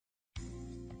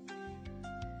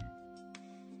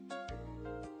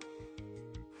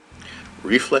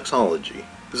Reflexology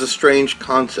is a strange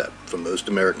concept for most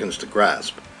Americans to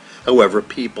grasp. However,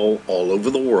 people all over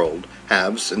the world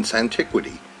have, since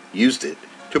antiquity, used it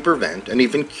to prevent and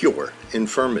even cure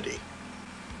infirmity.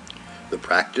 The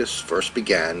practice first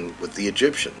began with the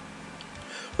Egyptians.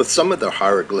 With some of their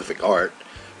hieroglyphic art,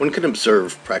 one can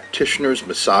observe practitioners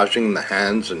massaging the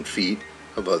hands and feet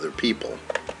of other people.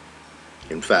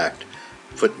 In fact,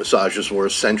 foot massages were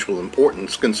of essential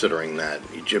importance considering that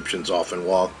Egyptians often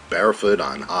walked barefoot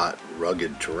on hot,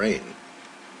 rugged terrain.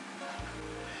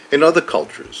 In other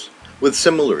cultures, with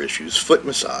similar issues, foot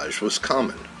massage was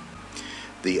common.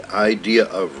 The idea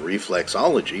of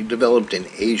reflexology developed in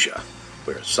Asia,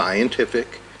 where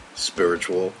scientific,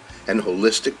 spiritual, and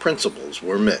holistic principles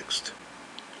were mixed.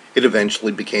 It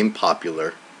eventually became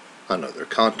popular on other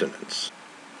continents.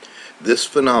 This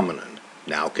phenomenon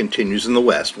now continues in the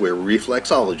West, where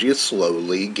reflexology is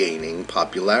slowly gaining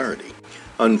popularity.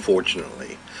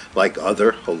 Unfortunately, like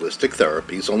other holistic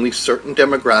therapies, only certain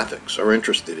demographics are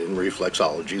interested in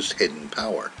reflexology's hidden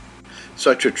power.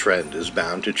 Such a trend is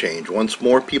bound to change once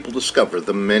more people discover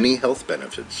the many health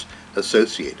benefits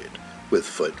associated with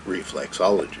foot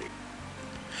reflexology.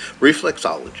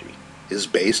 Reflexology is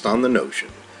based on the notion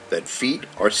that feet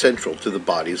are central to the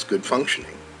body's good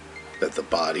functioning, that the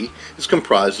body is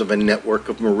comprised of a network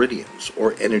of meridians,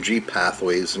 or energy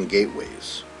pathways and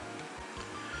gateways.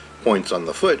 Points on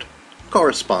the foot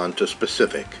correspond to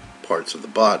specific parts of the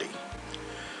body.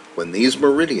 When these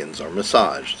meridians are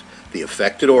massaged, the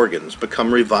affected organs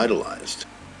become revitalized.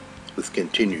 With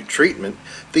continued treatment,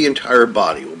 the entire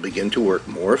body will begin to work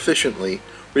more efficiently,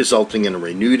 resulting in a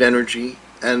renewed energy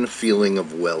and feeling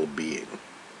of well-being.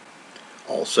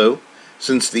 Also,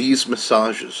 since these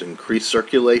massages increase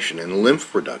circulation and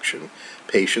lymph production,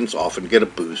 patients often get a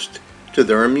boost to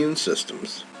their immune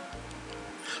systems.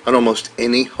 On almost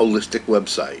any holistic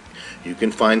website, you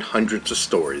can find hundreds of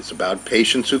stories about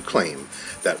patients who claim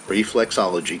that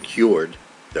reflexology cured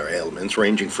their ailments,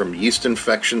 ranging from yeast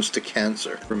infections to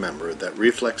cancer. Remember that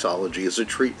reflexology is a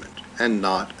treatment and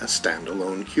not a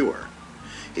standalone cure.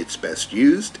 It's best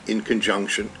used in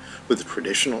conjunction with a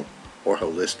traditional or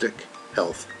holistic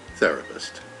health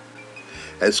therapist.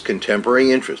 As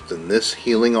contemporary interest in this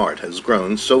healing art has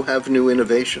grown, so have new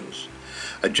innovations.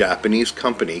 A Japanese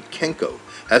company, Kenko,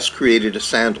 has created a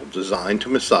sandal designed to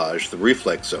massage the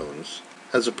reflex zones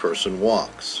as a person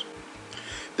walks.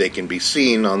 They can be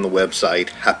seen on the website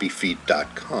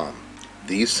happyfeet.com.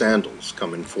 These sandals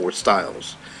come in 4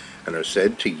 styles and are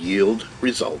said to yield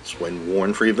results when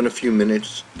worn for even a few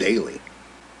minutes daily.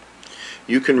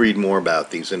 You can read more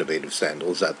about these innovative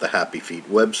sandals at the Happy Feet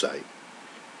website.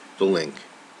 The link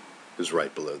is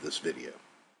right below this video.